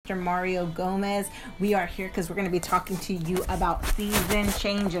Pastor Mario Gomez. We are here because we're going to be talking to you about season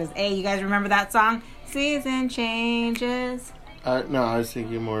changes. Hey, you guys remember that song? Season changes. No, I was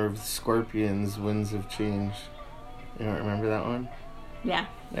thinking more of Scorpions, Winds of Change. You don't remember that one? Yeah.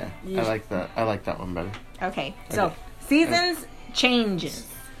 Yeah, I like that. I like that one better. Okay, so seasons changes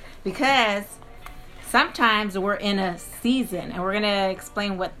because sometimes we're in a season, and we're going to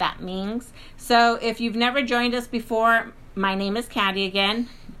explain what that means. So if you've never joined us before, my name is Candy again,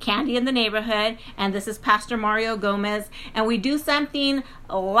 Candy in the Neighborhood, and this is Pastor Mario Gomez, and we do something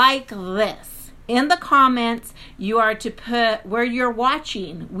like this. In the comments, you are to put where you're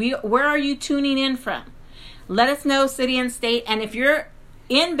watching. Where are you tuning in from? Let us know city and state, and if you're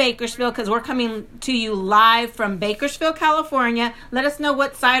in Bakersfield, because we're coming to you live from Bakersfield, California. Let us know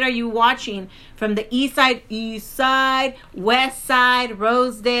what side are you watching from, the east side, west side,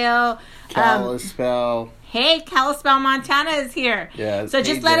 Rosedale. Kalispell. Hey, Kalispell, Montana is here. Yeah. So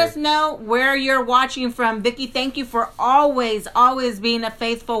just let us know where you're watching from. Vicky, thank you for always being a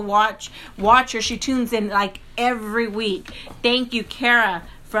faithful watcher. She tunes in like every week. Thank you, Kara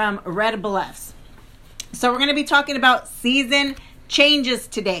from Red Bluffs. So we're going to be talking about season changes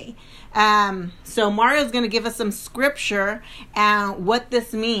today. So Mario's going to give us some scripture and what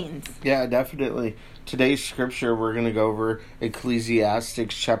this means. Yeah, definitely. Today's scripture, we're going to go over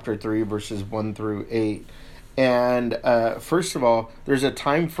Ecclesiastes chapter 3, verses 1 through 8. And first of all, there's a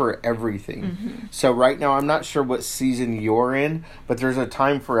time for everything. Mm-hmm. So right now, I'm not sure what season you're in, but there's a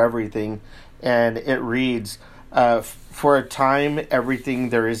time for everything. And it reads, for a time, everything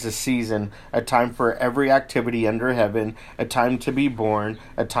there is a season, a time for every activity under heaven, a time to be born,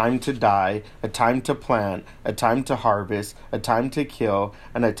 a time to die, a time to plant, a time to harvest, a time to kill,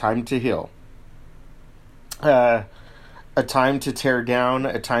 and a time to heal. A time to tear down,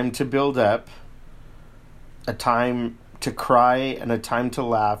 a time to build up, a time to cry, and a time to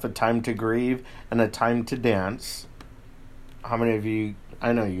laugh, a time to grieve, and a time to dance. How many of you,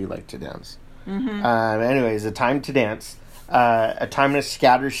 I know you like to dance. Mm-hmm. Anyways, a time to dance, a time to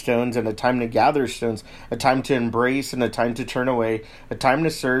scatter stones and a time to gather stones, a time to embrace and a time to turn away, a time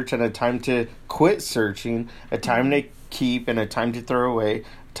to search and a time to quit searching, a time to keep and a time to throw away,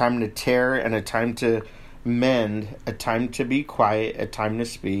 a time to tear and a time to mend, a time to be quiet, a time to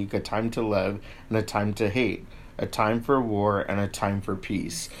speak, a time to love and a time to hate, a time for war and a time for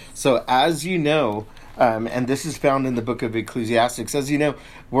peace. So as you know, and this is found in the book of Ecclesiastes. As you know,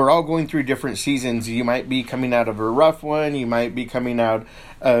 we're all going through different seasons. You might be coming out of a rough one. You might be coming out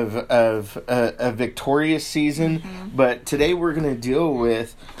of a victorious season. Mm-hmm. But today we're going to deal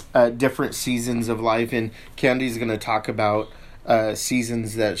with different seasons of life. And Candy's going to talk about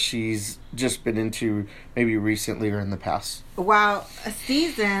seasons that she's just been into maybe recently or in the past. Well,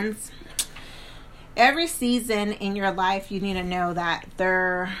 seasons... Every season in your life, you need to know that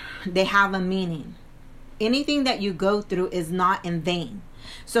they have a meaning. Anything that you go through is not in vain.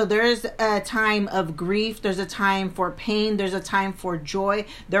 So there's a time of grief. There's a time for pain. There's a time for joy.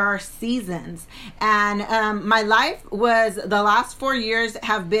 There are seasons. And my life the last 4 years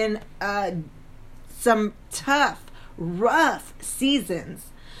have been some tough, rough seasons.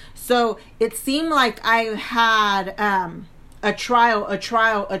 So it seemed like I had a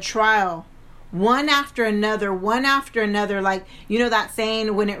trial. One after another, like, you know that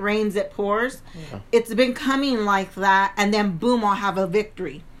saying, when it rains, it pours? Yeah. It's been coming like that, and then boom, I'll have a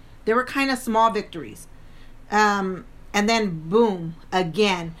victory. They were kind of small victories. And then boom,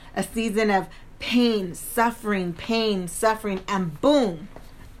 again, a season of pain, suffering, and boom,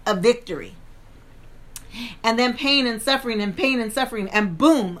 a victory. And then pain and suffering, and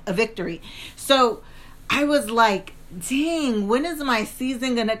boom, a victory. So I was like, dang, when is my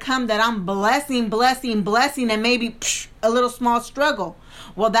season going to come that I'm blessing, and maybe a little small struggle?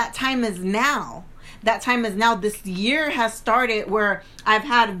 Well, that time is now. This year has started where I've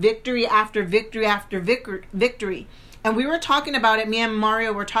had victory after victory after victory. And we were talking about it, me and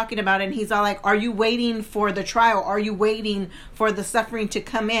Mario were talking about it, and he's all like, are you waiting for the trial? Are you waiting for the suffering to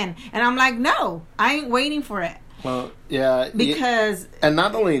come in? And I'm like, no, I ain't waiting for it. Well, yeah. Because... And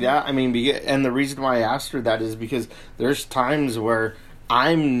not only that, I mean, and the reason why I asked her that is because there's times where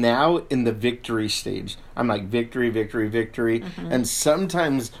I'm now in the victory stage. I'm like, victory. Mm-hmm. And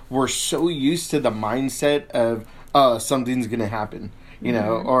sometimes we're so used to the mindset of, something's going to happen. You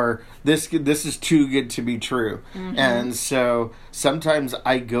know, mm-hmm. or this is too good to be true. Mm-hmm. And so sometimes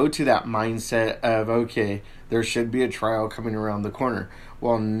I go to that mindset of, okay, there should be a trial coming around the corner.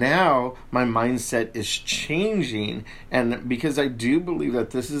 Well, now my mindset is changing, and because I do believe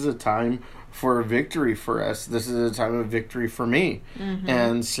that this is a time for victory for us. This is a time of victory for me.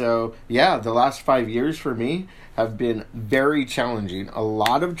 And so, yeah, the last 5 years for me have been very challenging. A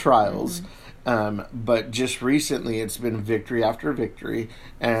lot of trials. But just recently it's been victory after victory,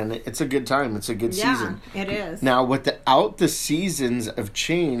 and it's a good time. It's a good season. It is. Now, without the seasons of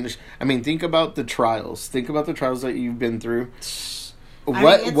change, I mean, think about the trials. Think about the trials that you've been through.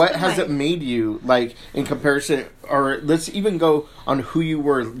 What has it made you, like, in comparison, or let's even go on who you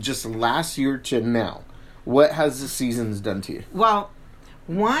were just last year to now. What has the seasons done to you? Well,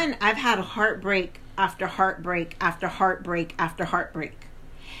 one, I've had a heartbreak after heartbreak after heartbreak after heartbreak.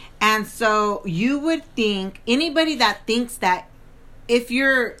 And so you would think, anybody that thinks that if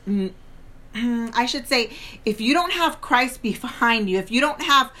you're, I should say, if you don't have Christ behind you, if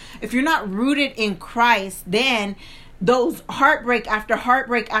you're not rooted in Christ, then those heartbreak after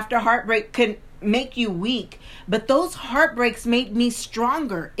heartbreak after heartbreak can make you weak. But those heartbreaks made me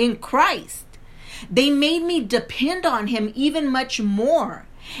stronger in Christ. They made me depend on Him even much more.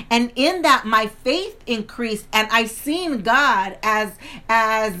 And in that, my faith increased, and I seen God as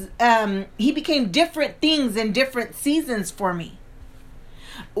He became different things in different seasons for me.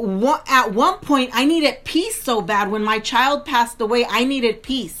 At one point, I needed peace so bad. When my child passed away, I needed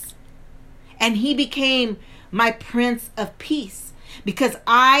peace. And He became my Prince of Peace, because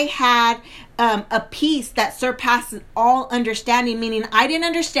I had a peace that surpasses all understanding, meaning I didn't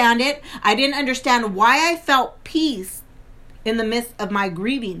understand it. I didn't understand why I felt peace in the midst of my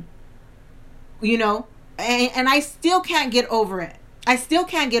grieving, and I still can't get over it.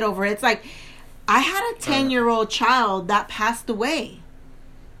 It's like I had a 10-year-old child that passed away,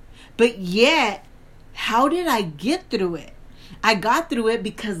 but yet, how did I get through it? I got through it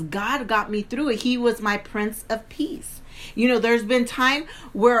because God got me through it. He was my Prince of Peace. There's been time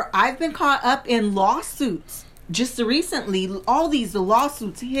where I've been caught up in lawsuits. Just recently, all these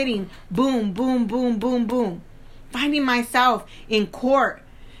lawsuits hitting, boom, boom, boom, boom, boom. Finding myself in court.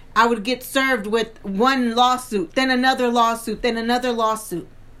 I would get served with one lawsuit, then another lawsuit, then another lawsuit.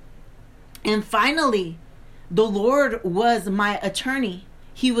 And finally, the Lord was my attorney.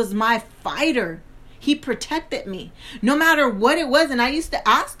 He was my fighter. He protected me. No matter what it was. And I used to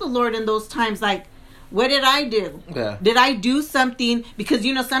ask the Lord in those times, like, what did I do? Yeah. Did I do something? Because,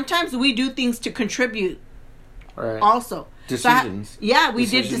 sometimes we do things to contribute. Right. Also. Decisions. We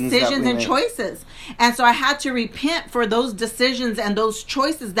did decisions and choices. And so I had to repent for those decisions and those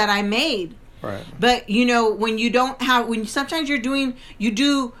choices that I made. Right. But, sometimes you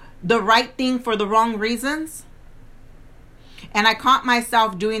do the right thing for the wrong reasons. And I caught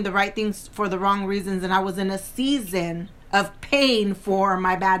myself doing the right things for the wrong reasons. And I was in a season of pain for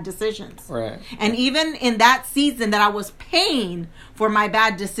my bad decisions. Right. And even in that season that I was paying for my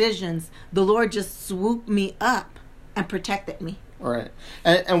bad decisions, the Lord just swooped me up and protected me. Right.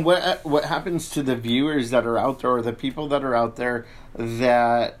 And what happens to the viewers that are out there, or the people that are out there,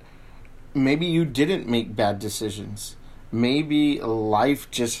 that maybe you didn't make bad decisions? Maybe life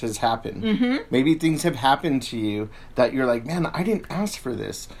just has happened. Mm-hmm. Maybe things have happened to you that you're like, man, I didn't ask for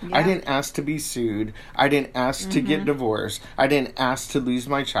this. Yeah. I didn't ask to be sued. I didn't ask to get divorced. I didn't ask to lose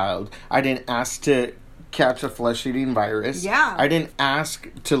my child. I didn't ask to catch a flesh-eating virus. Yeah. I didn't ask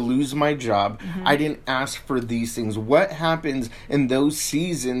to lose my job. I didn't ask for these things. What happens in those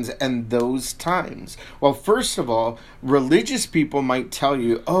seasons and those times? Well, first of all, religious people might tell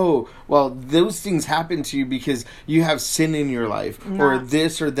you, oh, well, those things happen to you because you have sin in your life, or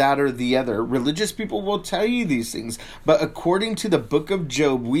this or that or the other. Religious people will tell you these things. But according to the book of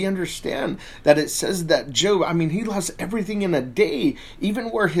Job, we understand that it says that Job, he lost everything in a day,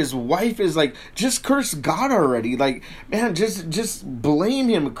 even where his wife is like, just curse God already. Like, man, just blame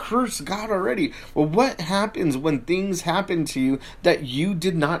him, curse God already. Well, what happens when things happen to you that you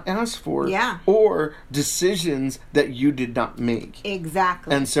did not ask for? Yeah. Or decisions that you did not make?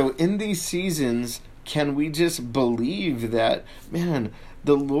 Exactly. And so in these seasons, can we just believe that, man,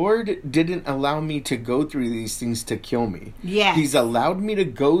 the Lord didn't allow me to go through these things to kill me. Yes. He's allowed me to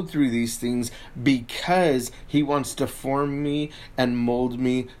go through these things because He wants to form me and mold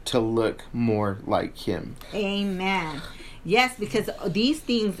me to look more like Him. Amen. Yes, because these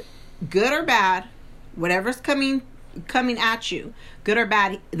things, good or bad, whatever's coming at you, good or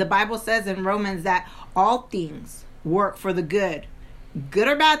bad, the Bible says in Romans that all things work for the good. Good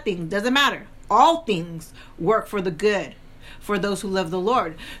or bad things, doesn't matter. All things work for the good for those who love the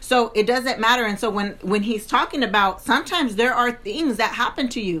Lord. So it doesn't matter. And so when he's talking about, sometimes there are things that happen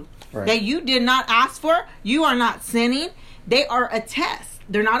to you that you did not ask for. You are not sinning. They are a test.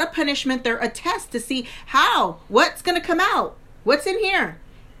 They're not a punishment. They're a test to see what's going to come out. What's in here?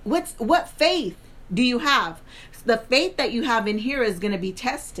 What faith do you have? The faith that you have in here is going to be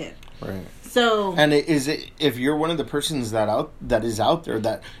tested. Right. So, and if you're one of the persons that is out there,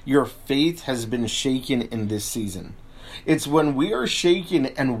 that your faith has been shaken in this season, it's when we are shaken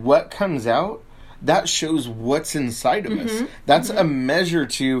and what comes out, that shows what's inside of us. That's a measure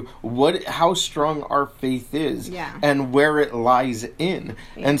to how strong our faith is, and where it lies in.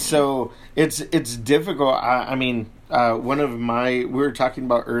 And so it's difficult. I mean, one of we were talking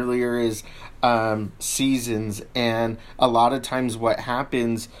about earlier is seasons, and a lot of times what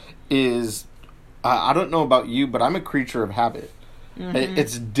happens is, I don't know about you, but I'm a creature of habit.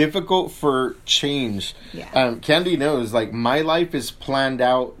 It's difficult for change. Candy knows, like, my life is planned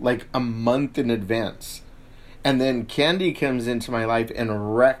out like a month in advance, and then Candy comes into my life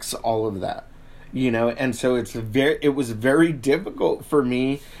and wrecks all of that, and so it was very difficult for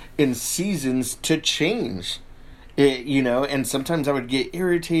me in seasons to change it, and sometimes I would get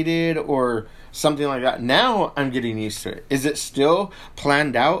irritated or something like that. Now I'm getting used to it. Is it still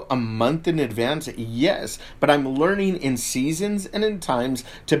planned out a month in advance? Yes. But I'm learning in seasons and in times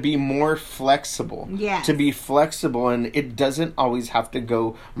to be more flexible. Yes. To be flexible, and it doesn't always have to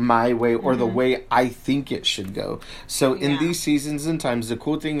go my way or the way I think it should go. So in these seasons and times, the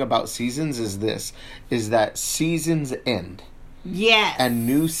cool thing about seasons is that seasons end. Yes. And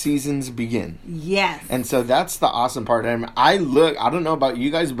new seasons begin. Yes. And so that's the awesome part. And I don't know about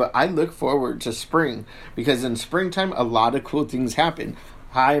you guys, but I look forward to spring, because in springtime, a lot of cool things happen.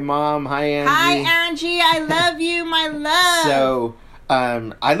 Hi, Mom. Hi, Angie. Hi, Angie. I love you, my love. So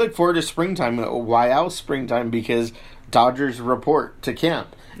I look forward to springtime. Why else springtime? Because Dodgers report to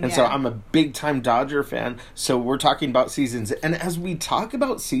camp. And so I'm a big time Dodger fan. So we're talking about seasons. And as we talk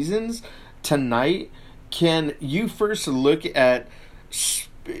about seasons tonight, can you first look at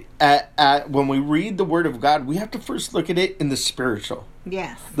when we read the Word of God, we have to first look at it in the spiritual.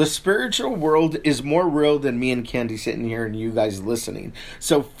 Yes. The spiritual world is more real than me and Candy sitting here and you guys listening.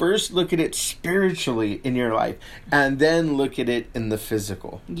 So first look at it spiritually in your life, and then look at it in the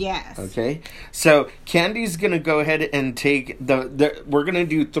physical. Yes. Okay? So Candy's going to go ahead and take we're going to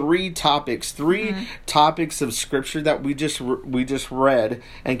do three topics of scripture that we just read,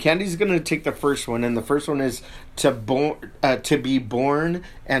 and Candy's going to take the first one, and the first one is to be born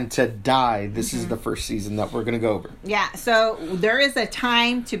and to die. This is the first season that we're going to go over. Yeah, so there is a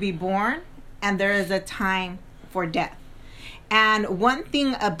time to be born, and there is a time for death. And one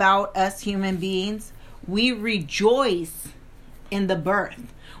thing about us human beings, we rejoice in the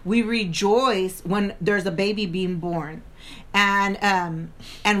birth. We rejoice when there's a baby being born. And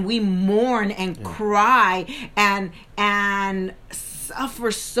we mourn and cry and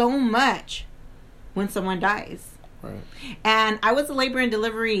suffer so much when someone dies. Right. And I was a labor and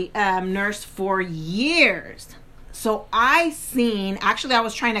delivery nurse for years. So I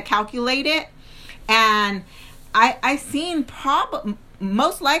was trying to calculate it, and I seen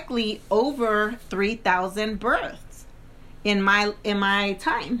most likely over 3,000 births in my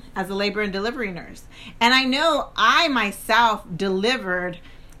time as a labor and delivery nurse. And I know I myself delivered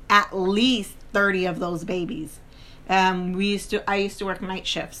at least 30 of those babies. I used to work night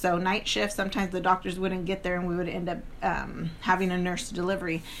shift. So night shift, sometimes the doctors wouldn't get there and we would end up having a nurse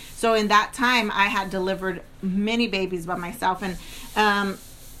delivery. So in that time, I had delivered many babies by myself. And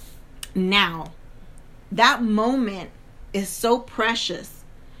now, that moment is so precious.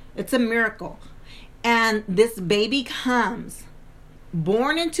 It's a miracle. And this baby comes,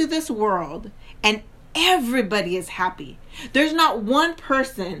 born into this world, and everybody is happy. There's not one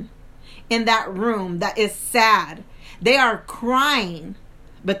person in that room that is sad. They are crying,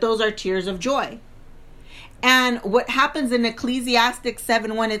 but those are tears of joy. And what happens in Ecclesiastes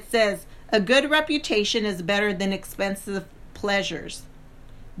 7:1, it says, a good reputation is better than expensive pleasures.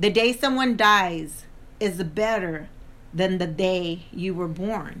 The day someone dies is better than the day you were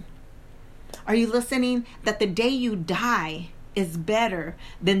born. Are you listening? That the day you die is better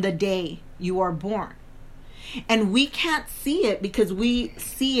than the day you are born. And we can't see it because we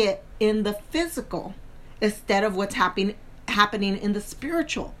see it in the physical instead of what's happening in the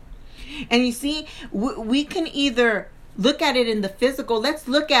spiritual. And you see, we can either look at it in the physical. Let's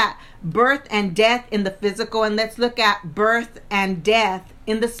look at birth and death in the physical, and let's look at birth and death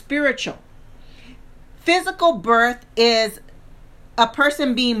in the spiritual. Physical birth is a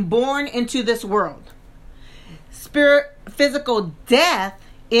person being born into this world. Physical death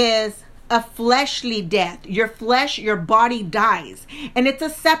is a fleshly death. Your flesh, your body dies. And it's a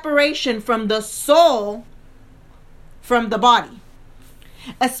separation from the soul from the body.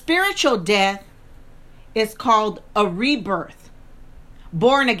 A spiritual death is called a rebirth.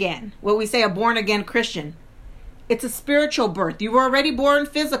 Born again. What we say, a born again Christian. It's a spiritual birth. You were already born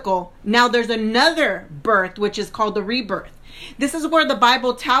physical. Now there's another birth, which is called the rebirth. This is where the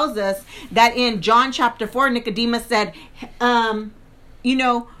Bible tells us that in John chapter 4, Nicodemus said,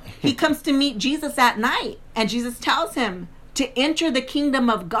 he comes to meet Jesus at night. And Jesus tells him, to enter the kingdom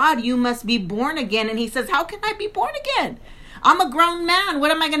of God, you must be born again. And he says, how can I be born again? I'm a grown man.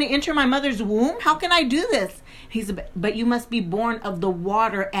 What am I going to enter my mother's womb? How can I do this? He said, but you must be born of the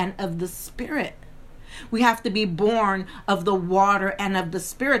water and of the Spirit. We have to be born of the water and of the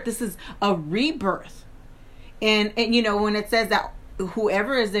Spirit. This is a rebirth. And when it says that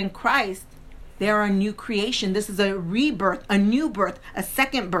whoever is in Christ, they are a new creation. This is a rebirth, a new birth, a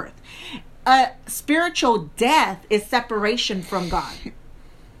second birth. Spiritual death is separation from God.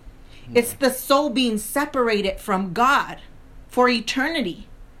 It's the soul being separated from God for eternity.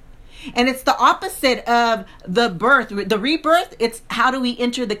 And it's the opposite of the birth. The rebirth, it's how do we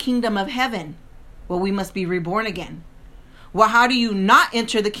enter the kingdom of heaven? Well, we must be reborn again. Well, how do you not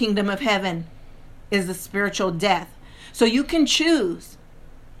enter the kingdom of heaven? Is the spiritual death. So you can choose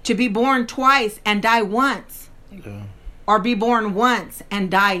to be born twice and die once. Yeah. Or be born once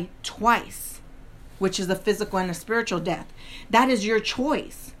and die twice, which is a physical and a spiritual death. That is your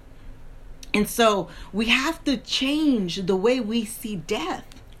choice. And so we have to change the way we see death.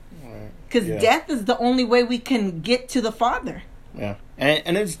 Because death is the only way we can get to the Father. Yeah.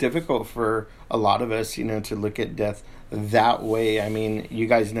 And it's difficult for a lot of us, to look at death that way. I mean, you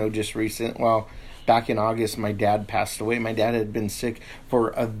guys know back in August, my dad passed away. My dad had been sick for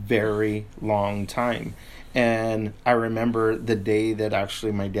a very long time. And I remember the day that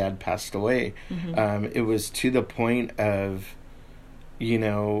actually my dad passed away. Mm-hmm. It was to the point of,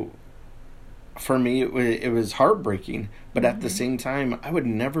 for me, it was heartbreaking. But at the same time, I would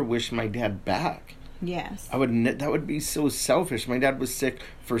never wish my dad back. Yes. That would be so selfish. My dad was sick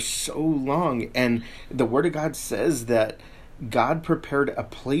for so long. And the Word of God says that God prepared a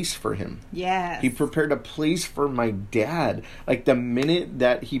place for him. Yes. He prepared a place for my dad. Like the minute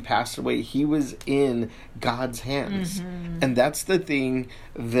that he passed away, he was in God's hands. Mm-hmm. And that's the thing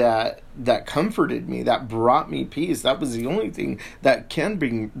that comforted me, that brought me peace. That was the only thing that can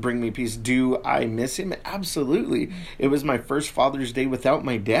bring me peace. Do I miss him? Absolutely. Mm-hmm. It was my first Father's Day without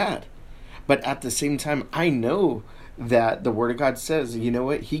my dad. But at the same time, I know that the Word of God says, you know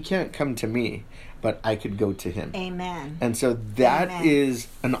what? He can't come to me, but I could go to him. Amen. And so that is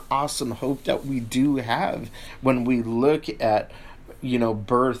an awesome hope that we do have when we look at,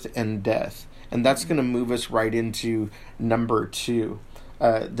 birth and death. And that's going to move us right into number 2.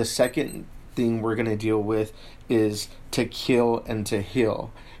 The second thing we're going to deal with is to kill and to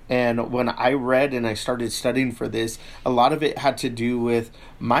heal. And when I read and I started studying for this, a lot of it had to do with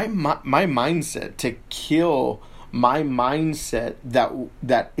my mindset, to kill my mindset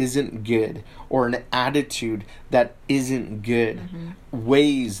that isn't good, or an attitude that isn't good,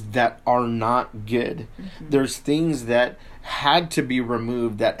 ways that are not good. There's things that had to be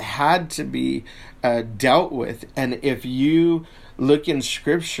removed, that had to be dealt with. And if you look in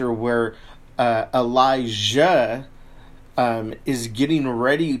Scripture where Elijah is getting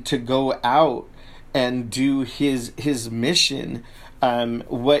ready to go out and do his mission,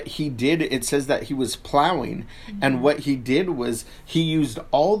 what he did, it says that he was plowing. And what he did was he used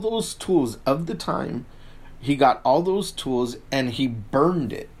all those tools of the time. He got all those tools and he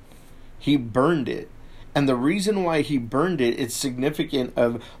burned it. And the reason why he burned it, it's significant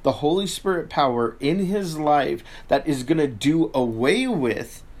of the Holy Spirit power in his life that is going to do away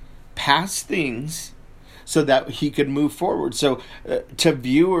with past things so that he could move forward. So to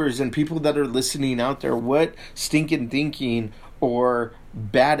viewers and people that are listening out there, what stinking thinking or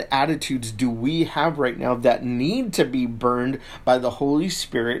bad attitudes do we have right now that need to be burned by the Holy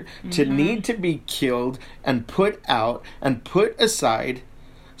Spirit, to need to be killed and put out and put aside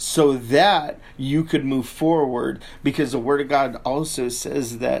so that you could move forward? Because the Word of God also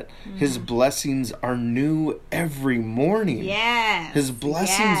says that his blessings are new every morning. Yes. His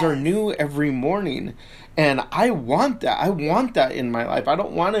blessings are new every morning. And I want that. I want that in my life. I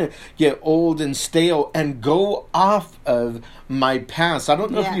don't want to get old and stale and go off of my past. I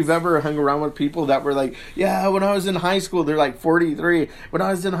don't know if you've ever hung around with people that were like, yeah, when I was in high school, they're like 43. When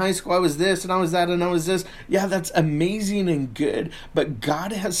I was in high school, I was this and I was that and I was this. Yeah, that's amazing and good. But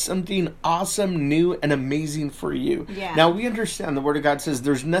God has something awesome, new, and amazing for you. Yeah. Now, we understand the Word of God says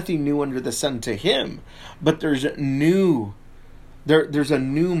there's nothing new under the sun to him, but there's new. There's a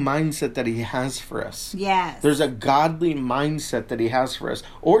new mindset that he has for us. Yes. There's a godly mindset that he has for us.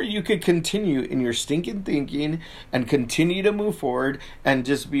 Or you could continue in your stinking thinking and continue to move forward and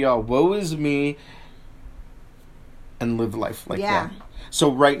just be all, woe is me, and live life like that.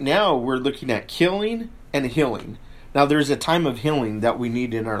 So right now we're looking at killing and healing. Now, there's a time of healing that we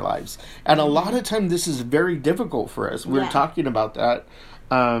need in our lives. And a lot of time, this is very difficult for us. We're talking about that.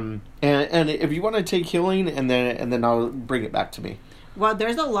 And if you want to take healing, and then I'll bring it back to me. Well,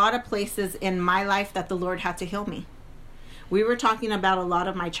 there's a lot of places in my life that the Lord had to heal me. We were talking about a lot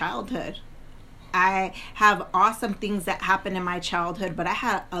of my childhood. I have awesome things that happened in my childhood, but I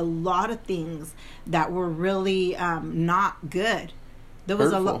had a lot of things that were really not good.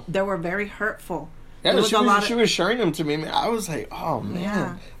 There were very hurtful. Yeah, she was sharing them to me. I was like, oh, man.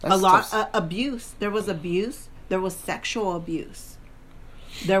 Yeah. A lot of abuse. There was abuse. There was sexual abuse.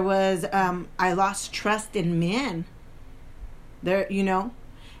 There was, I lost trust in men. There,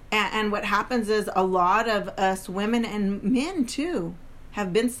 and what happens is a lot of us women and men too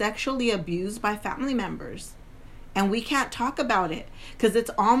have been sexually abused by family members. And we can't talk about it because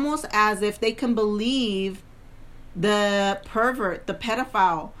it's almost as if they can believe the pervert, the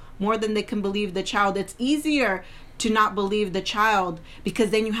pedophile, more than they can believe the child. It's easier to not believe the child because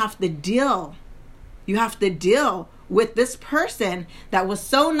then you have to deal with this person that was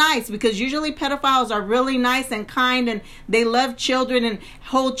so nice, because usually pedophiles are really nice and kind and they love children and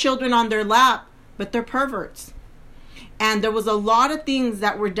hold children on their lap, but they're perverts. And there was a lot of things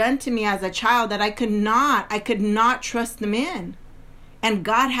that were done to me as a child that I could not trust them in. And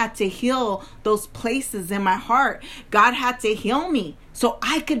God had to heal those places in my heart. God had to heal me so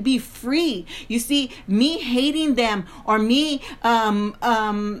I could be free. You see, me hating them or me,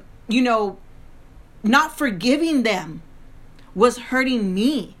 not forgiving them was hurting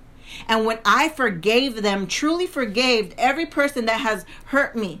me. And when I forgave them, truly forgave every person that has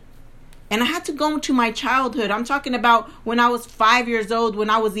hurt me, and I had to go into my childhood. I'm talking about when I was 5 years old, when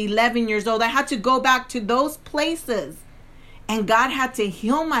I was 11 years old. I had to go back to those places. And God had to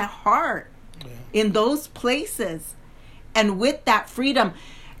heal my heart in those places. And with that freedom,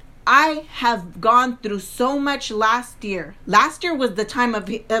 I have gone through so much last year. Last year was the time of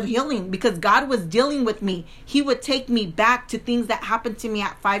healing because God was dealing with me. He would take me back to things that happened to me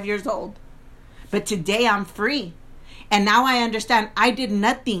at 5 years old. But today I'm free. And now I understand I did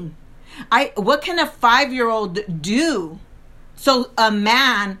nothing. What can a 5-year-old do so a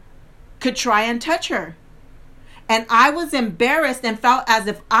man could try and touch her? And I was embarrassed and felt as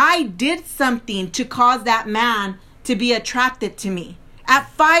if I did something to cause that man to be attracted to me at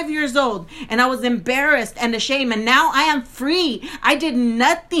 5 years old. And I was embarrassed and ashamed. And now I am free. I did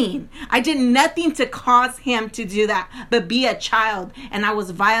nothing. I did nothing to cause him to do that, but be a child. And I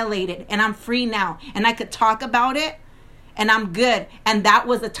was violated. And I'm free now. And I could talk about it. And I'm good. And that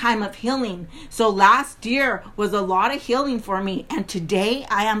was a time of healing. So last year was a lot of healing for me. And today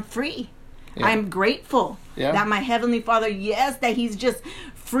I am free. Yeah. I'm grateful that my Heavenly Father, that He's just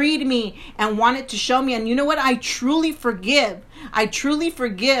freed me and wanted to show me. And you know what? I truly forgive. I truly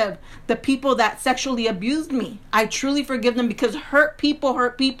forgive the people that sexually abused me. I truly forgive them because hurt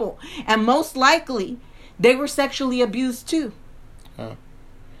people. And most likely, they were sexually abused too.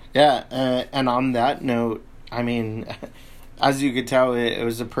 And on that note, I mean, as you could tell, it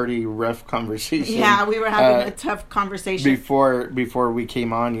was a pretty rough conversation. Yeah, we were having a tough conversation. Before we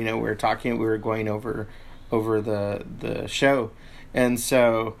came on, we were going over the show. And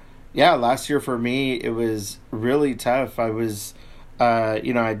so, last year for me, it was really tough. I was,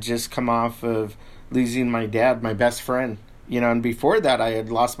 I'd just come off of losing my dad, my best friend. And before that, I had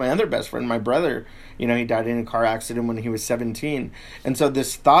lost my other best friend, my brother. He died in a car accident when he was 17. And so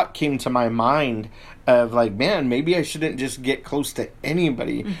this thought came to my mind of like, man, maybe I shouldn't just get close to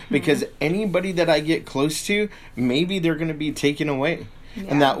anybody because anybody that I get close to, maybe they're going to be taken away. Yeah.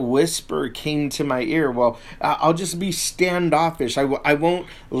 And that whisper came to my ear. Well, I'll just be standoffish. I won't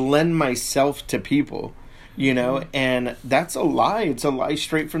lend myself to people. And that's a lie. It's a lie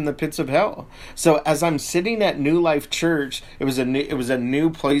straight from the pits of hell. So as I'm sitting at New Life Church, it was a new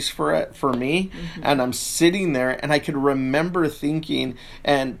place for me, and I'm sitting there, and I could remember thinking,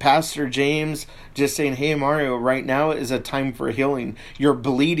 and Pastor James just saying, "Hey Mario, right now is a time for healing. You're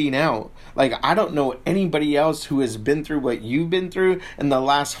bleeding out." Like, I don't know anybody else who has been through what you've been through in the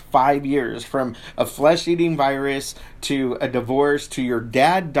last 5 years, from a flesh-eating virus to a divorce to your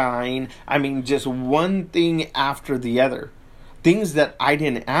dad dying. I mean, just one thing after the other. Things that I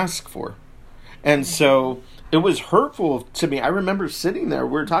didn't ask for. And so it was hurtful to me. I remember sitting there.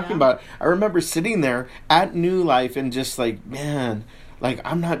 I remember sitting there at New Life and just like, man, like,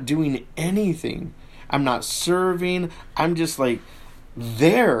 I'm not doing anything. I'm not serving. I'm just like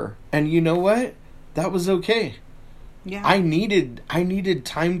there. And you know what? That was okay. Yeah. I needed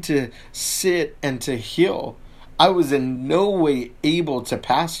time to sit and to heal. I was in no way able to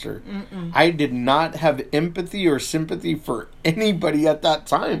pastor. I did not have empathy or sympathy for anybody at that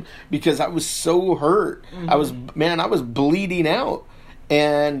time because I was so hurt. I was bleeding out.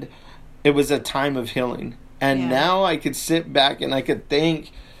 And it was a time of healing. And now I could sit back and I could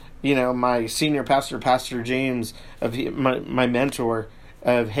thank, my senior pastor, Pastor James, my mentor,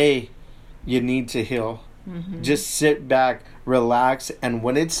 of, hey, you need to heal. Just sit back, relax, and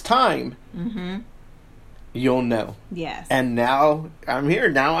when it's time, you'll know. Yes. And now I'm here.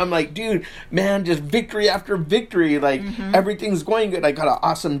 Now I'm like, dude, man, just victory after victory. Like, everything's going good. I got an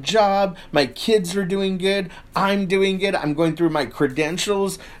awesome job. My kids are doing good. I'm doing good. I'm going through my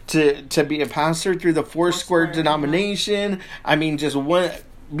credentials to be a pastor through the Foursquare denomination. I mean, just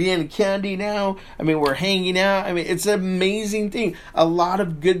me and Candy now. I mean, we're hanging out. I mean, it's an amazing thing. A lot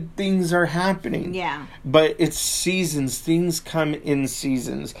of good things are happening. Yeah. But it's seasons. Things come in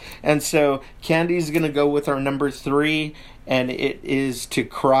seasons. And so Candy's going to go with our number 3, and it is to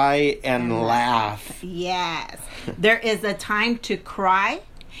cry and laugh. Yes. There is a time to cry,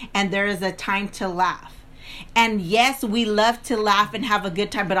 and there is a time to laugh. And yes, we love to laugh and have a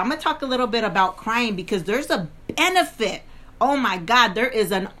good time, but I'm going to talk a little bit about crying because there's a benefit. Oh my God, there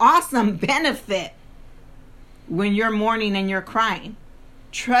is an awesome benefit when you're mourning and you're crying.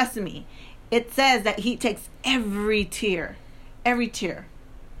 Trust me. It says that he takes every tear.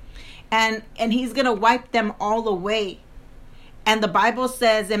 And he's going to wipe them all away. And the Bible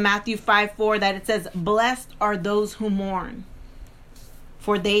says in Matthew 5:4 that it says, blessed are those who mourn,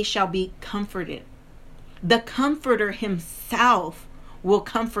 for they shall be comforted. The Comforter himself will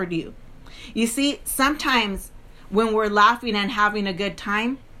comfort you. You see, sometimes when we're laughing and having a good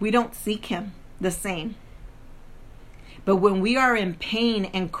time, we don't seek him the same. But when we are in pain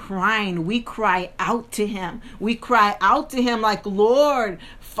and crying, we cry out to him. We cry out to him like, Lord,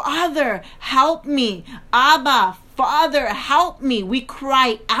 Father, help me. Abba, Father, help me. We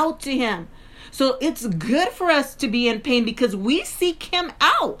cry out to him. So it's good for us to be in pain because we seek him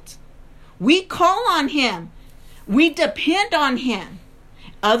out. We call on him. We depend on him.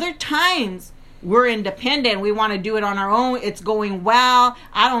 Other times, we're independent. We want to do it on our own. It's going well.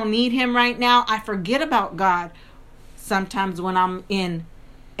 I don't need him right now. I forget about God. Sometimes when I'm in,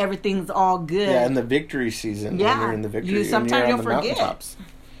 everything's all good. Yeah, in the victory season. Yeah. When you're in the victory. Sometimes you'll forget. Mountaintops.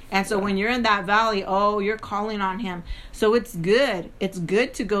 And so when you're in that valley, you're calling on him. So it's good. It's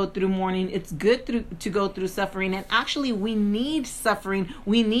good to go through mourning. It's good to go through suffering. And actually, we need suffering.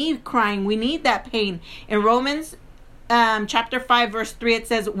 We need crying. We need that pain. In Romans chapter 5 verse 3, it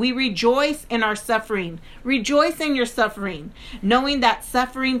says, we rejoice in our suffering. Rejoice in your suffering, knowing that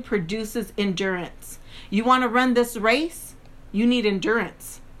suffering produces endurance. You want to run this race? You need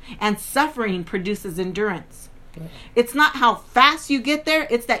endurance. And suffering produces endurance. Yeah. It's not how fast you get there,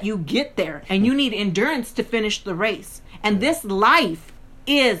 it's that you get there. And you need endurance to finish the race. And this life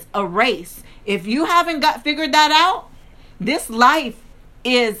is a race. If you haven't figured that out, this life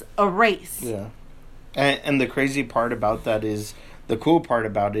is a race. Yeah. And the crazy part about that is, the cool part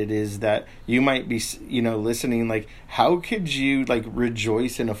about it is that you might be, listening, like, how could you,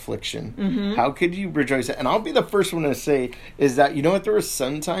 rejoice in affliction? Mm-hmm. How could you rejoice? And I'll be the first one to say is that, there were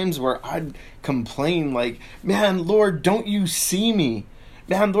some times where I'd complain, like, man, Lord, don't you see me?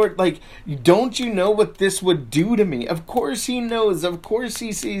 Man, Lord, don't you know what this would do to me? Of course he knows. Of course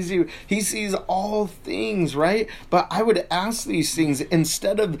he sees you. He sees all things, right? But I would ask these things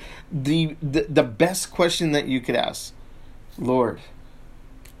instead of the best question that you could ask. Lord,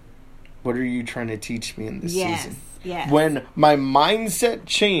 what are you trying to teach me in this season? Yes. When my mindset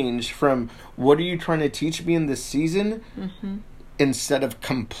changed from what are you trying to teach me in this season, mm-hmm. instead of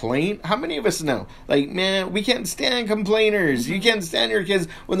complaint. How many of us know? Man, we can't stand complainers. Mm-hmm. You can't stand your kids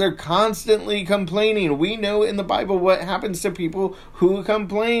when they're constantly complaining. We know in the Bible what happens to people who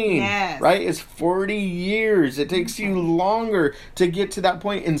complain. Yes. Right? It's 40 years. It takes you longer to get to that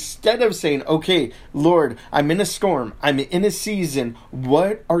point. Instead of saying, okay, Lord, I'm in a storm. I'm in a season.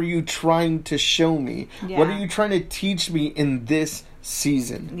 What are you trying to show me? Yeah. What are you trying to teach me in this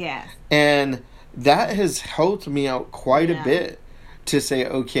season? Yeah. And that has helped me out quite a bit. To say,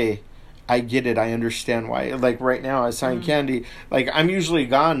 okay, I get it. I understand why. Right now, I signed Candy. I'm usually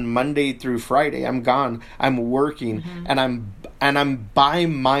gone Monday through Friday. I'm gone. I'm working, and I'm by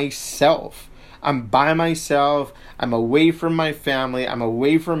myself. I'm by myself. I'm away from my family. I'm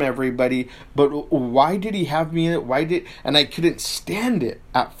away from everybody. But why did he have me in it? And I couldn't stand it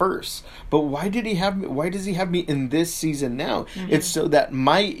at first. But why did he have me? Why does he have me in this season now? Mm-hmm. It's so that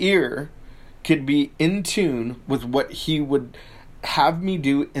my ear could be in tune with what he would have me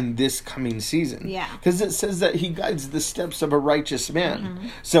do in this coming season? Yeah. Because it says that he guides the steps of a righteous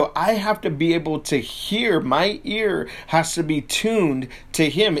man. So I have to be able to hear. My ear has to be tuned to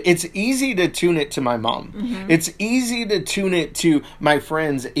him. It's easy to tune it to my mom. It's easy to tune it to my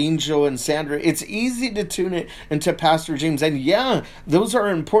friends, Angel and Sandra. It's easy to tune it into Pastor James. And yeah, those are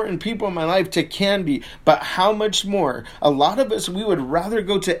important people in my life to Canby. But how much more? A lot of us, we would rather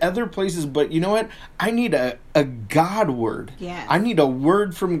go to other places. But you know what? I need a God word. Yes. I need a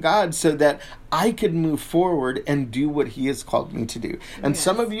word from God so that I could move forward and do what he has called me to do. And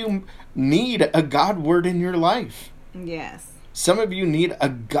some of you need a God word in your life. Yes. Some of you need a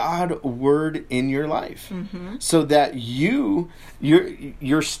God word in your life so that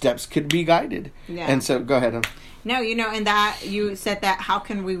your steps could be guided. Yeah. And so go ahead. No, and that you said that how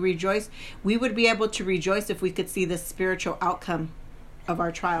can we rejoice? We would be able to rejoice if we could see the spiritual outcome of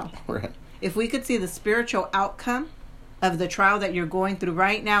our trial. Right. If we could see the spiritual outcome of the trial that you're going through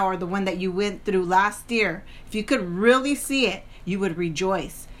right now, or the one that you went through last year, if you could really see it, you would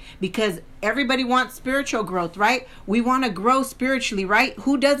rejoice. Because everybody wants spiritual growth, right? We want to grow spiritually, right?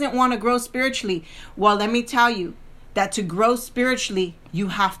 Who doesn't want to grow spiritually? Well, let me tell you that to grow spiritually, you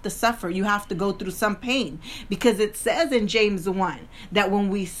have to suffer. You have to go through some pain. Because it says in James 1 that when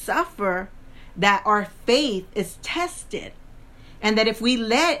we suffer, that our faith is tested. And that if we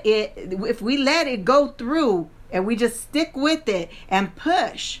let it go through and we just stick with it and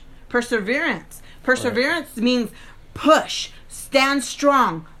push, perseverance means push, stand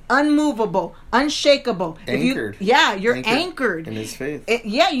strong, unmovable, unshakable. Anchored. You're anchored in his faith.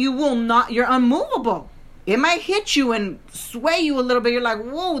 You will not, you're unmovable. It might hit you and sway you a little bit. You're like,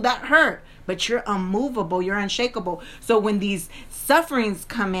 whoa, that hurt. But you're unmovable, you're unshakable. So when these sufferings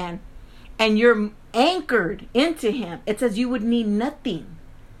come in and you're anchored into him, it says you would need nothing.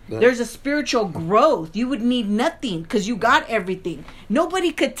 There's a spiritual growth. You would need nothing because you got everything.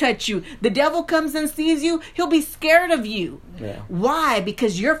 Nobody could touch you. The devil comes and sees you, he'll be scared of you. Yeah. Why?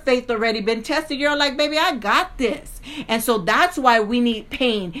 Because your faith already been tested. You're like, baby, I got this. And so that's why we need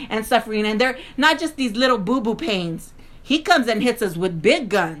pain and suffering. And they're not just these little boo-boo pains. He comes and hits us with big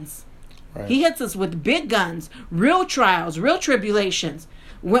guns. Right. He hits us with big guns, real trials, real tribulations.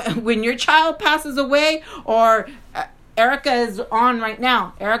 When your child passes away, or Erica is on right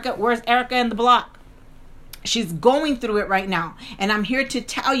now. Where's Erica in the block? She's going through it right now. And I'm here to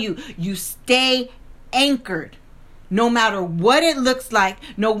tell you, you stay anchored. No matter what it looks like,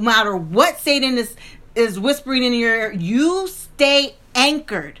 no matter what Satan is whispering in your ear, you stay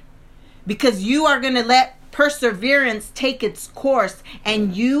anchored. Because you are going to let perseverance take its course,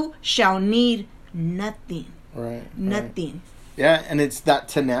 and you shall need nothing. Right. Nothing. Right. Yeah, and it's that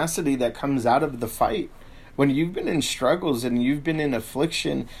tenacity that comes out of the fight. When you've been in struggles and you've been in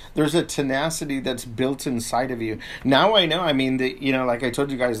affliction, there's a tenacity that's built inside of you. Now I know, that, like I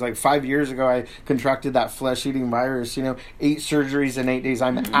told you guys, like 5 years ago, I contracted that flesh-eating virus, 8 surgeries in 8 days.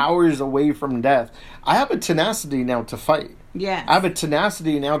 I'm hours away from death. I have a tenacity now to fight. Yeah. I have a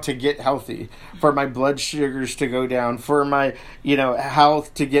tenacity now to get healthy, for my blood sugars to go down, for my,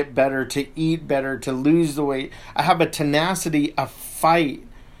 health to get better, to eat better, to lose the weight. I have a tenacity, a fight.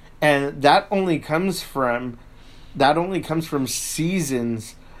 And that only comes from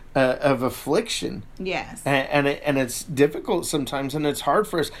seasons of affliction. Yes. And it's difficult sometimes, and it's hard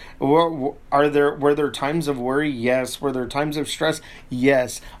for us. Were there times of worry? Yes. Were there times of stress?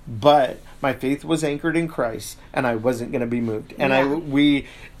 Yes. But my faith was anchored in Christ, and I wasn't going to be moved. And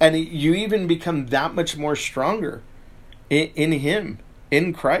you even become that much more stronger in Him.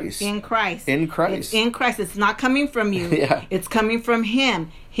 In Christ. In Christ. In Christ. It's in Christ. It's not coming from you. Yeah. It's coming from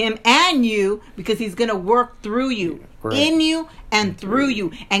Him. Him and you, because He's going to work through you. Right. In you and through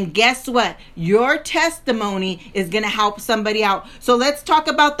you. And guess what? Your testimony is going to help somebody out. So let's talk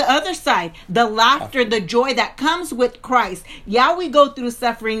about the other side. The laughter, the joy that comes with Christ. Yeah, we go through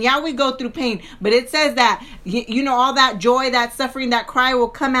suffering. Yeah, we go through pain. But it says that, all that joy, that suffering, that cry will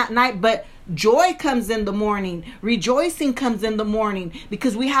come at night. But joy comes in the morning. Rejoicing comes in the morning,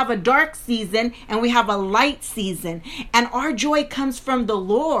 because we have a dark season and we have a light season. And our joy comes from the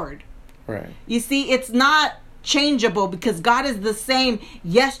Lord. Right. You see, it's not changeable, because God is the same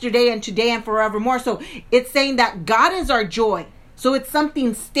yesterday and today and forevermore. So it's saying that God is our joy. So it's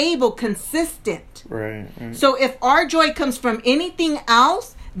something stable, consistent. Right. So if our joy comes from anything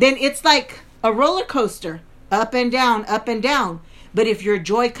else, then it's like a roller coaster, up and down, up and down. But if your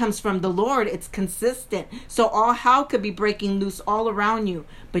joy comes from the Lord, it's consistent. So all hell could be breaking loose all around you,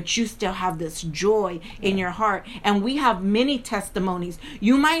 but you still have this joy in your heart. And we have many testimonies.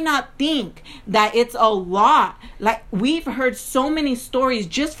 You might not think that it's a lot. Like, we've heard so many stories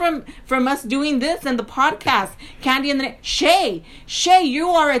just from us doing this and the podcast. Candy and Shay, you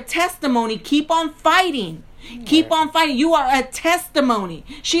are a testimony. Keep on fighting. Keep on fighting. You are a testimony.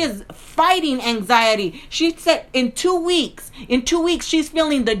 She is fighting anxiety. She said in 2 weeks, she's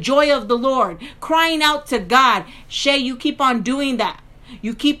feeling the joy of the Lord, crying out to God. Shay, you keep on doing that.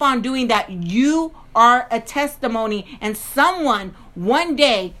 You keep on doing that. You are a testimony, and someone, one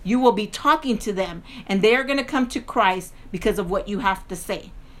day, you will be talking to them, and they're going to come to Christ because of what you have to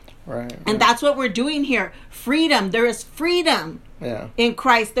say. Right. And that's what we're doing here. Freedom. There is freedom in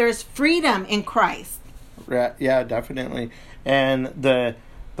Christ. There is freedom in Christ. Yeah, definitely. And the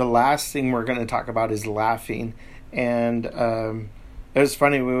last thing we're going to talk about is laughing. And it was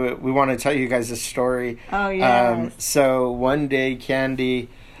funny. We want to tell you guys a story. Oh, yeah. So one day, Candy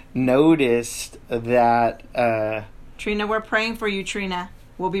noticed that... Trina, we're praying for you, Trina.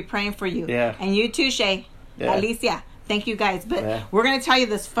 We'll be praying for you. Yeah. And you too, Shay. Yeah. Alicia. Thank you, guys. But we're going to tell you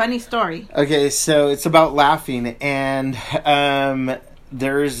this funny story. Okay, so it's about laughing. And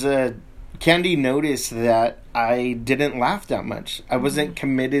Candy noticed that I didn't laugh that much. I wasn't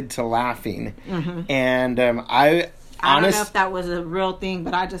committed to laughing. Mm-hmm. And I don't know if that was a real thing,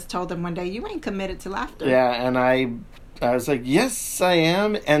 but I just told them one day, you ain't committed to laughter. Yeah, and I was like, yes, I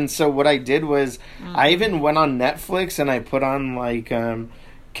am. And so what I did was I even went on Netflix and I put on like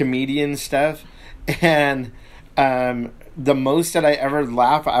comedian stuff. And the most that I ever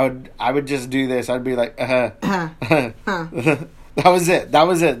laugh, I would just do this. I'd be like, That was it. That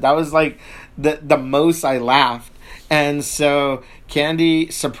was like the most I laughed. And so Candy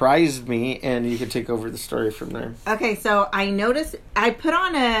surprised me, and you can take over the story from there. Okay, so I noticed I put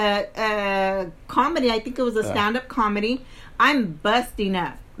on a comedy. I think it was a stand-up comedy. I'm busting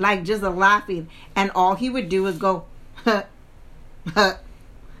up, like just laughing. And all he would do is go, huh, huh.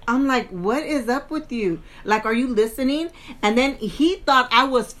 I'm like, what is up with you? Like, are you listening? And then he thought I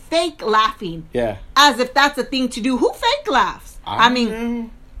was fake laughing. Yeah. As if that's a thing to do. Who fake laughs? I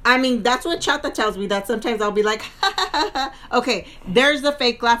mean, that's what Chata tells me, that sometimes I'll be like, okay, there's the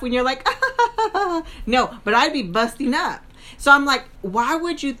fake laugh when you're like, no, but I'd be busting up. So I'm like, why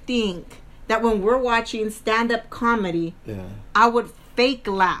would you think that when we're watching stand-up comedy, I would fake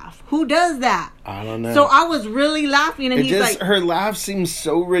laugh? Who does that? I don't know. So I was really laughing, and he's like, her laugh seems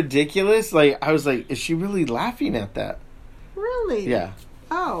so ridiculous. Like, I was like, is she really laughing at that? Really? Yeah.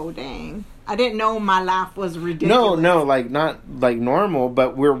 Oh, dang. I didn't know my laugh was ridiculous. No, like not like normal,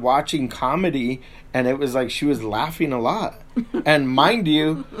 but we're watching comedy and it was like she was laughing a lot. And mind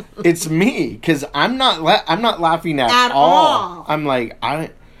you, it's me, because I'm not laughing at all. I'm like,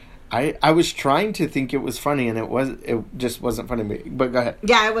 I was trying to think it was funny, and it just wasn't funny to me. But go ahead.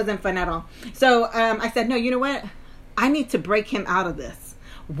 Yeah, it wasn't fun at all. So I said, no, you know what? I need to break him out of this.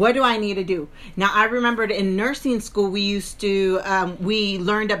 What do I need to do? Now, I remembered in nursing school, we used to, we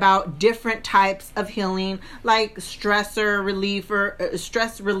learned about different types of healing, like stress relievers,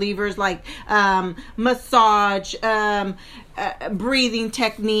 like massage, breathing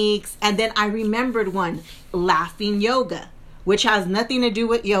techniques. And then I remembered one, laughing yoga, which has nothing to do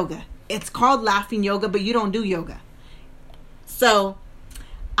with yoga. It's called laughing yoga, but you don't do yoga. So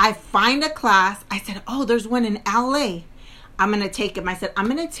I find a class. I said, oh, there's one in LA. I'm going to take him. I said, I'm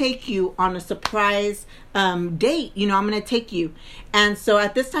going to take you on a surprise date. You know, I'm going to take you. And so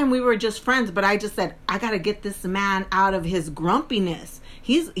at this time we were just friends, but I just said, I got to get this man out of his grumpiness.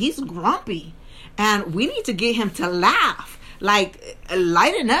 He's grumpy, and we need to get him to laugh, like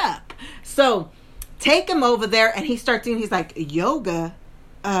lighten up. So take him over there, and he starts doing, he's like, yoga.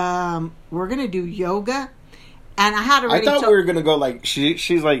 We're going to do yoga. And I had already I thought we were going to go like,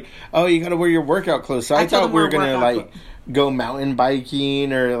 she's like, oh, you got to wear your workout clothes. So I thought we were going to like go mountain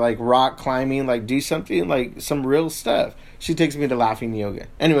biking or like rock climbing, like do something, like some real stuff. She takes me to laughing yoga.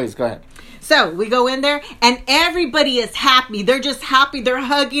 Anyways, go ahead. So we go in there and everybody is happy. They're just happy. They're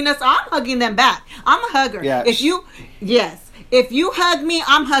hugging us. I'm hugging them back. I'm a hugger. Yeah. If you hug me,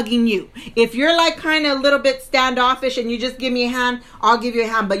 I'm hugging you. If you're like kind of a little bit standoffish and you just give me a hand, I'll give you a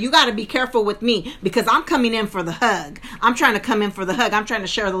hand. But you got to be careful with me, because I'm coming in for the hug. I'm trying to come in for the hug. I'm trying to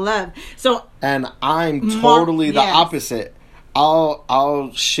share the love. So, and I'm totally the opposite.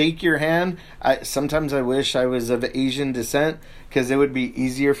 I'll shake your hand. Sometimes I wish I was of Asian descent, because it would be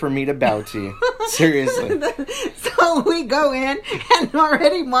easier for me to bow to you. Seriously. So we go in, and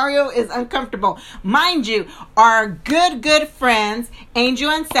already Mario is uncomfortable. Mind you, our good friends,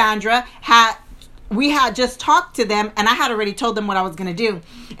 Angel and Sandra, had we had just talked to them, and I had already told them what I was going to do.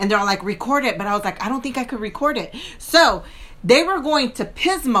 And they're all like, record it. But I was like, I don't think I could record it. So they were going to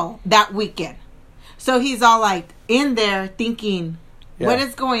Pismo that weekend. So he's all like in there thinking, what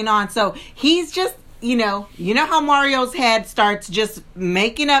is going on? So he's just, you know how Mario's head starts just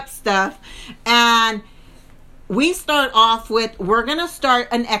making up stuff. And we start off with, we're going to start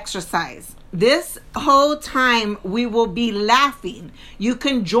an exercise. This whole time we will be laughing. You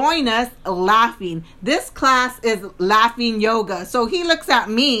can join us laughing. This class is laughing yoga. So he looks at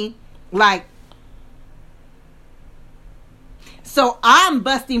me like, so I'm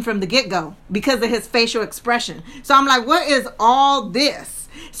busting from the get-go because of his facial expression. So I'm like, what is all this?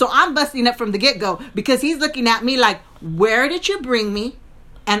 So I'm busting up from the get-go because he's looking at me like, where did you bring me?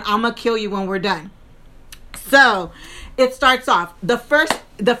 And I'm going to kill you when we're done. So it starts off. The first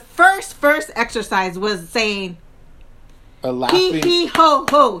exercise was saying, a laughing, hee ho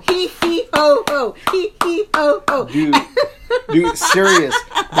ho, hee ho ho, hee ho ho. Dude, serious.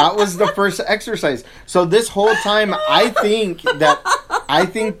 That was the first exercise. So this whole time, I think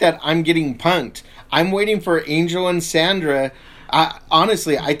that I'm getting punked. I'm waiting for Angel and Sandra.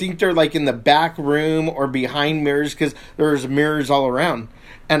 Honestly, I think they're like in the back room or behind mirrors because there's mirrors all around.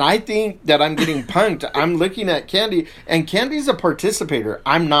 And I think that I'm getting punked. I'm looking at Candy, and Candy's a participator.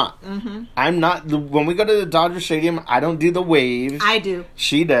 I'm not. Mm-hmm. I'm not. When we go to the Dodger Stadium, I don't do the wave. I do.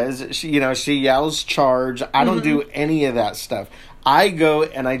 She does. She yells charge. I don't do any of that stuff. I go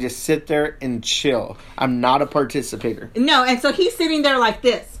and I just sit there and chill. I'm not a participator. No, and so he's sitting there like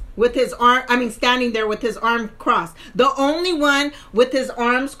this. With his arm, standing there with his arm crossed. The only one with his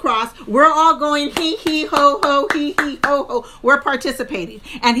arms crossed. We're all going hee hee ho ho, hee hee ho ho. We're participating.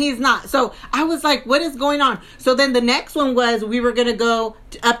 And he's not. So I was like, what is going on? So then the next one was we were going to go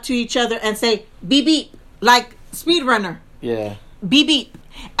up to each other and say, beep beep. Like Speed Runner. Yeah. Beep beep.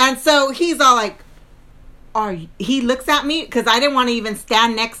 And so he's all like, he looks at me because I didn't want to even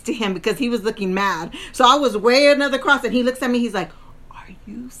stand next to him because he was looking mad. So I was way another cross and he looks at me. He's like, are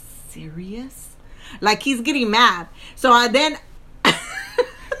you serious? Like he's getting mad. So I had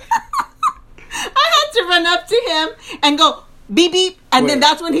to run up to him and go beep beep. And then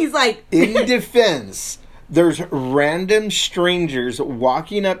that's when he's like, in defense, there's random strangers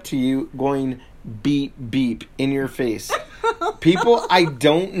walking up to you going beep beep in your face. People I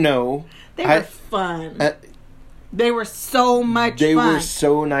don't know. They were fun. They were so much fun. They were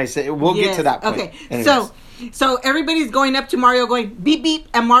so nice. We'll get to that point. Okay. Anyways. So everybody's going up to Mario going beep beep,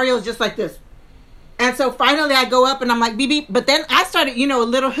 and Mario's just like this. And so finally I go up and I'm like beep beep. But then I started, a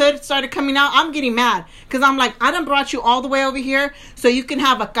little hood started coming out. I'm getting mad because I'm like, I done brought you all the way over here so you can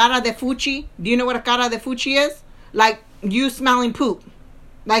have a cara de fuchi. Do you know what a cara de fuchi is? Like you smelling poop.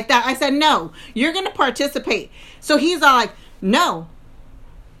 Like that. I said, no, you're going to participate. So he's all like, no.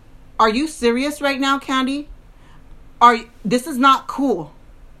 Are you serious right now, Candy? This is not cool.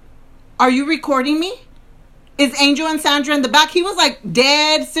 Are you recording me? Is Angel and Sandra in the back? He was like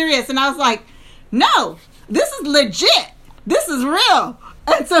dead serious. And I was like, no, this is legit. This is real.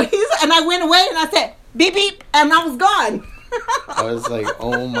 And so and I went away and I said, beep, beep. And I was gone. I was like,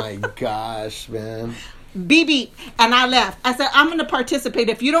 oh my gosh, man. Beep, beep. And I left. I said, I'm going to participate.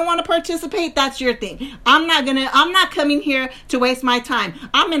 If you don't want to participate, that's your thing. I'm not coming here to waste my time.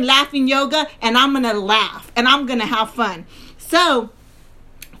 I'm in laughing yoga and I'm going to laugh and I'm going to have fun. So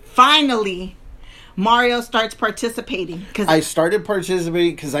finally, Mario starts participating. I started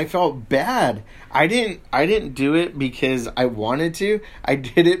participating because I felt bad. I didn't do it because I wanted to. I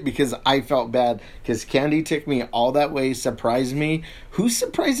did it because I felt bad. Because Candy took me all that way, surprised me. Who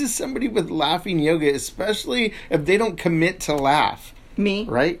surprises somebody with laughing yoga, especially if they don't commit to laugh? Me.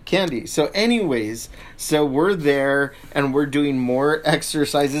 Right? Candy. So anyways, we're there and we're doing more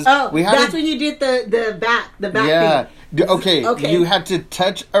exercises. Oh, that's when you did the back yeah. thing. Okay. You had to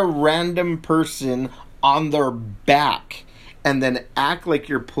touch a random person on their back and then act like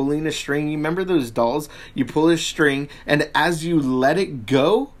you're pulling a string. You remember those dolls? You pull a string and as you let it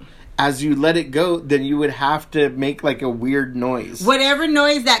go, then you would have to make like a weird noise. Whatever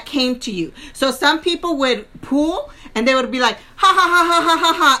noise that came to you. So some people would pull and they would be like, ha, ha, ha, ha, ha,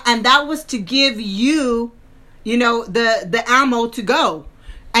 ha, ha. And that was to give you, the ammo to go.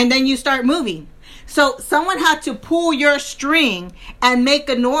 And then you start moving. So someone had to pull your string and make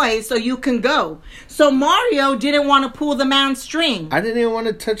a noise so you can go. So Mario didn't want to pull the man's string. I didn't even want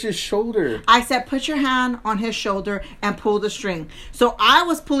to touch his shoulder. I said, put your hand on his shoulder and pull the string. So I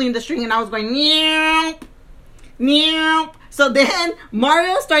was pulling the string and I was going, meow, meow. So then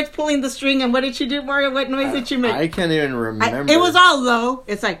Mario starts pulling the string. And what did you do, Mario? What noise did you make? I can't even remember. It was all low.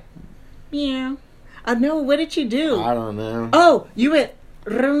 It's like, meow. No, what did you do? I don't know. Oh, you went...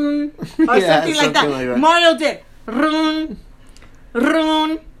 Run, or something like that. Mario did run,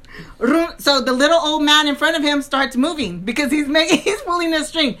 run, run. So the little old man in front of him starts moving because he's pulling a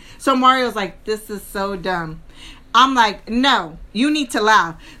string. So Mario's like, this is so dumb. I'm like, no, you need to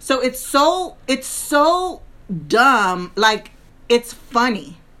laugh. So it's so dumb. Like, it's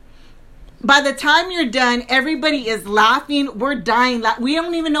funny. By the time you're done, everybody is laughing. We're dying. We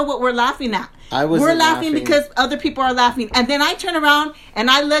don't even know what we're laughing at. We're laughing because other people are laughing. And then I turn around and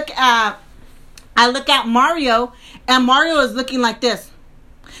I look at Mario, and Mario is looking like this.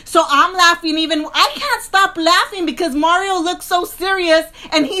 So I'm laughing I can't stop laughing because Mario looks so serious,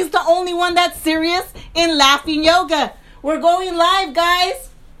 and he's the only one that's serious in laughing yoga. We're going live, guys.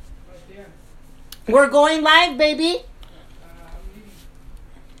 We're going live, baby.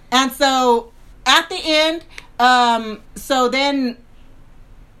 And so at the end, so then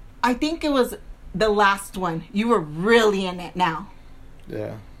I think it was the last one. You were really in it now.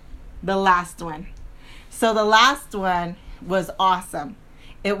 Yeah. The last one. So the last one was awesome.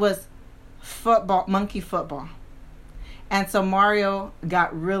 It was football, monkey football. And so Mario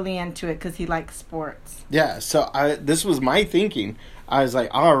got really into it because he likes sports. Yeah, so this was my thinking. I was like,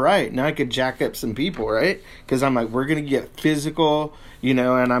 all right, now I could jack up some people, right? Because I'm like, we're going to get physical, and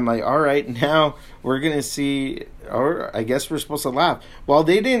I'm like, all right, now we're going to see, or I guess we're supposed to laugh. Well,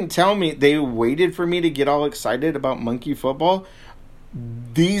 they didn't tell me, they waited for me to get all excited about monkey football.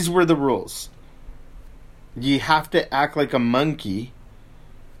 These were the rules. You have to act like a monkey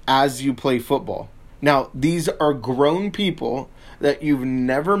as you play football. Now, these are grown people that you've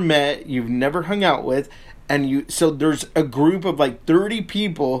never met, you've never hung out with, so there's a group of like 30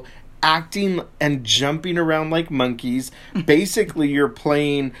 people acting and jumping around like monkeys. Basically, you're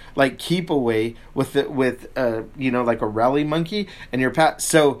playing like keep away with like a rally monkey, and you're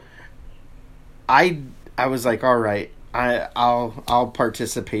so I was like, all right, I'll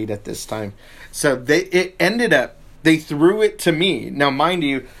participate at this time. So it ended up, they threw it to me. Now, mind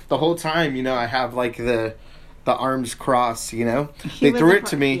you, the whole time, I have like the arms crossed, They threw it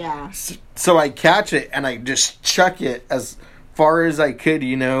to me. Yeah. So I catch it and I just chuck it as far as I could,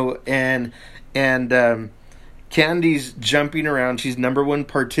 and Candy's jumping around. She's number one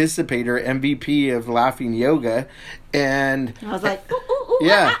participator, MVP of laughing yoga. And I was like,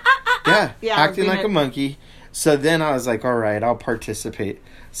 yeah, acting like a monkey. So then I was like, all right, I'll participate.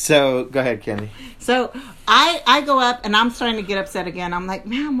 So go ahead, Candy. So I go up and I'm starting to get upset again. I'm like,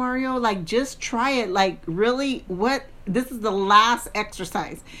 man, Mario, like, just try it. Like, really, what? This is the last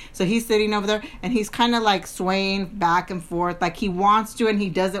exercise. So he's sitting over there and he's kind of like swaying back and forth. Like he wants to and he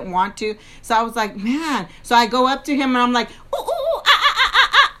doesn't want to. So I was like, man. So I go up to him and I'm like,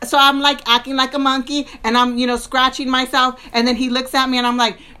 So I'm like acting like a monkey and I'm, scratching myself. And then he looks at me and I'm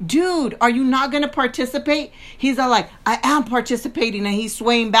like, dude, are you not going to participate? He's all like, I am participating. And he's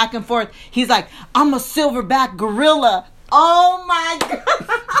swaying back and forth. He's like, I'm a silverback gorilla. Oh my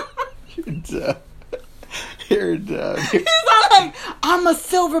God. You're done. He's all like, I'm a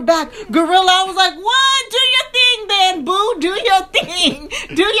silverback gorilla. I was like, what? Do your thing then, boo. Do your thing.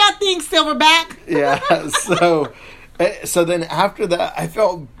 Do your thing, silverback. Yeah, so then after that, I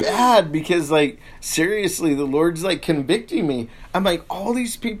felt bad because, like, seriously, the Lord's, like, convicting me. I'm like, all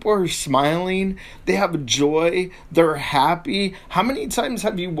these people are smiling. They have joy. They're happy. How many times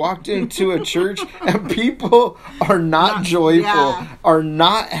have you walked into a church and people are not joyful, are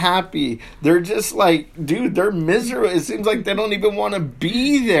not happy? They're just like, dude, they're miserable. It seems like they don't even want to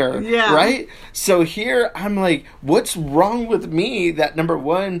be there, right? So here, I'm like, what's wrong with me that, number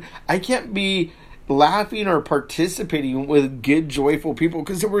one, I can't be laughing or participating with good, joyful people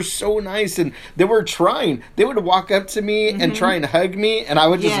because they were so nice and they were trying. They would walk up to me and try and hug me, and I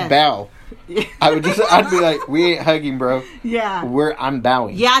would just bow. I'd be like, we ain't hugging, bro. Yeah. I'm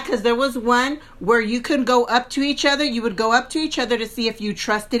bowing. Yeah, because there was one where you could go up to each other. You would go up to each other to see if you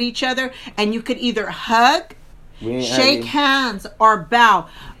trusted each other, and you could either hug, shake hands, or bow.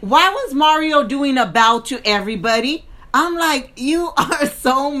 Why was Mario doing a bow to everybody? I'm like, you are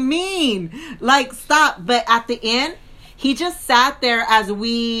so mean. Like, stop. But at the end, he just sat there as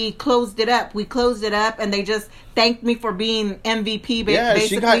we closed it up. We closed it up, and they just thanked me for being MVP. Yeah,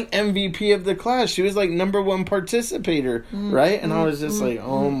 basically. She got MVP of the class. She was like number one participator, right? And I was just like,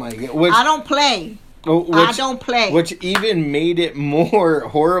 oh my God. I don't play. I don't play. Which even made it more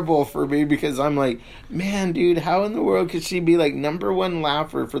horrible for me because I'm like, man, dude, how in the world could she be like number one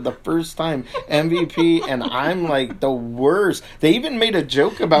laugher for the first time, MVP, and I'm like the worst. They even made a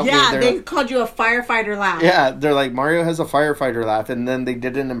joke about me. Yeah, they called you a firefighter laugh. Yeah, they're like, Mario has a firefighter laugh, and then they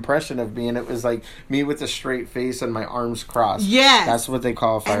did an impression of me, and it was like me with a straight face and my arms crossed. Yes. That's what they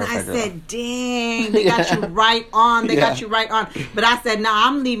call a firefighter laugh. And I said, dang, they got you right on. They got you right on. But I said, no,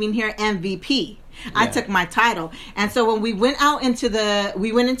 I'm leaving here MVP. I took my title. And so when we went out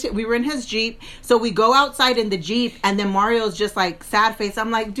we were in his Jeep. So we go outside in the Jeep, and then Mario's just like sad face.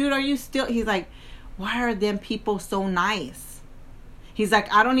 I'm like, dude, are you still? He's like, why are them people so nice? He's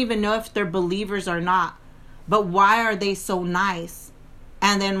like, I don't even know if they're believers or not, but why are they so nice?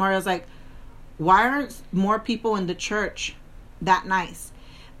 And then Mario's like, why aren't more people in the church that nice?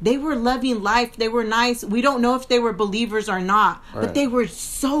 They were loving life. They were nice. We don't know if they were believers or not, but they were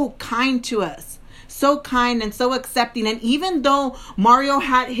so kind to us. So kind and so accepting. And even though Mario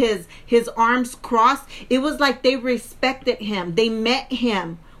had his arms crossed, it was like they respected him. They met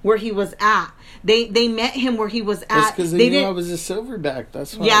him where he was at. They met him where he was at. That's because they knew I was a silverback.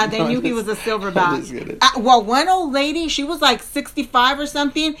 That's why. Yeah, they knew he was a silverback. Well, one old lady, she was like 65 or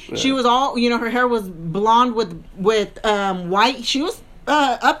something. Yeah. She was all, her hair was blonde with white. She was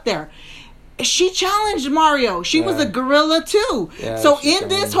up there. She challenged Mario. She was a gorilla too. Yeah, so in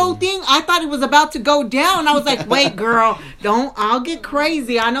this whole thing, I thought it was about to go down. I was like, wait, girl, I'll get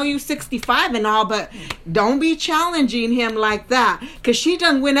crazy. I know you 65 and all, but don't be challenging him like that. Because she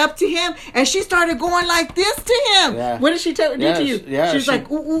done went up to him and she started going like this to him. Yeah. What did she do to you? Yeah, she's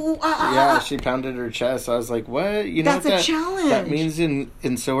like, ooh, ooh, ooh, she pounded her chest. I was like, what? That's a challenge. That means in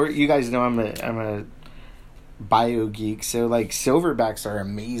so you guys know I'm a bio geek, so like silverbacks are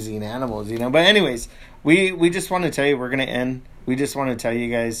amazing animals, but anyways, we just want to tell you, we're gonna end. We just want to tell you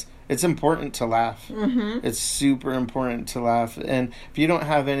guys it's important to laugh. It's super important to laugh, and if you don't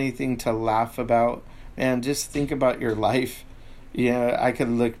have anything to laugh about, man, just think about your life. I could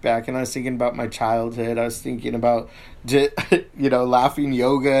look back and I was thinking about my childhood. I was thinking about laughing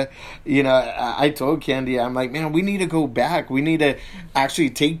yoga. I told Candy, I'm like, man, we need to go back. We need to actually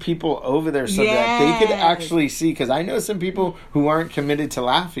take people over there so that they could actually see. Because I know some people who aren't committed to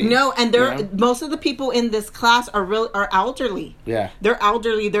laughing. No, and most of the people in this class are elderly. Yeah, they're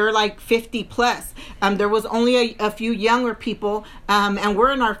elderly. They're like 50 plus. There was only a few younger people, and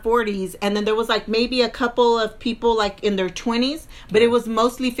we're in our 40s. And then there was like maybe a couple of people like in their 20s, but it was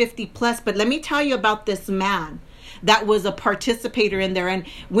mostly 50 plus. But let me tell you about this man that was a participator in there. And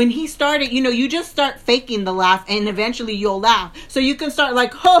when he started, you just start faking the laugh and eventually you'll laugh. So you can start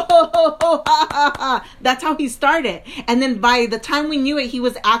like, ho, ho, ho, ho, ha, ha, ha. That's how he started. And then by the time we knew it, he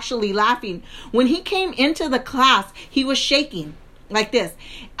was actually laughing. When he came into the class, he was shaking like this.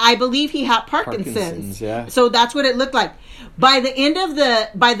 I believe he had Parkinson's. Yeah. So that's what it looked like. By the end of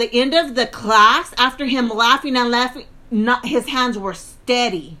the class, after him laughing and laughing, his hands were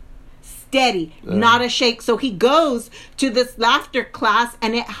steady, not a shake. So he goes to this laughter class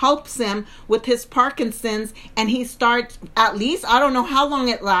and it helps him with his Parkinson's, and he starts, at least, I don't know how long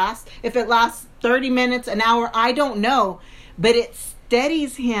it lasts, if it lasts 30 minutes, an hour, I don't know, but it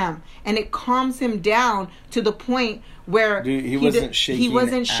steadies him and it calms him down to the point where he wasn't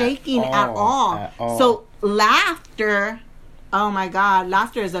shaking at all. So laughter, oh my God,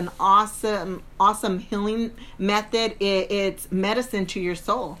 laughter is an awesome healing method. It's medicine to your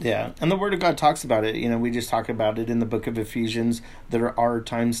soul. Yeah, and the Word of God talks about it. We just talk about it in the book of Ephesians. There are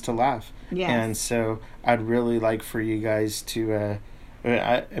times to laugh. Yes. And so I'd really like for you guys to,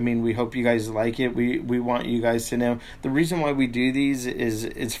 we hope you guys like it. We want you guys to know the reason why we do these is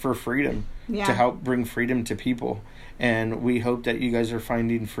it's for freedom, to help bring freedom to people. And we hope that you guys are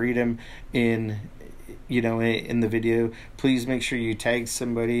finding freedom in the video. Please make sure you tag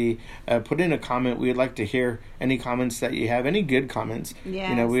somebody, put in a comment. We'd like to hear any comments that you have, any good comments.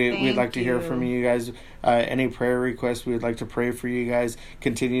 Yes, we'd like to hear from you guys. Any prayer requests, we would like to pray for you guys.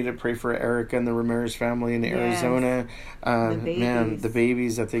 Continue to pray for Erica and the Ramirez family in Arizona. The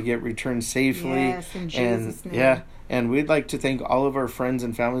babies, that they get returned safely. Yes, in Jesus' name. And we'd like to thank all of our friends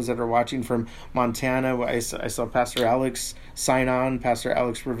and families that are watching from Montana. I saw Pastor Alex sign on, Pastor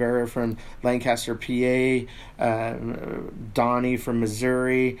Alex Rivera from Lancaster, PA, Donnie from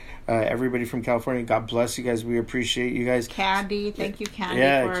Missouri, everybody from California. God bless you guys. We appreciate you guys. Candy, thank you, Candy.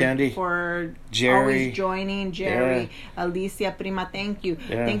 Yeah, Candy. For Jerry. Always joining. Jerry, Alicia, Prima, thank you.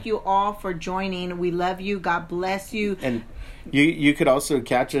 Yeah. Thank you all for joining. We love you. God bless you. And you could also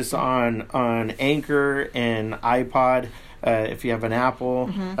catch us on Anchor and iPod. If you have an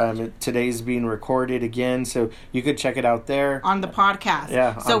Apple, today's being recorded again, so you could check it out there on the podcast.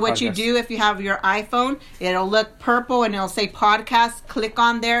 Yeah. So what you do, if you have your iPhone, it'll look purple and it'll say podcast. Click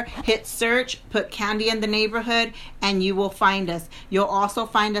on there, hit search, put Candy in the Neighborhood, and you will find us. You'll also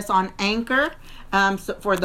find us on Anchor. So for the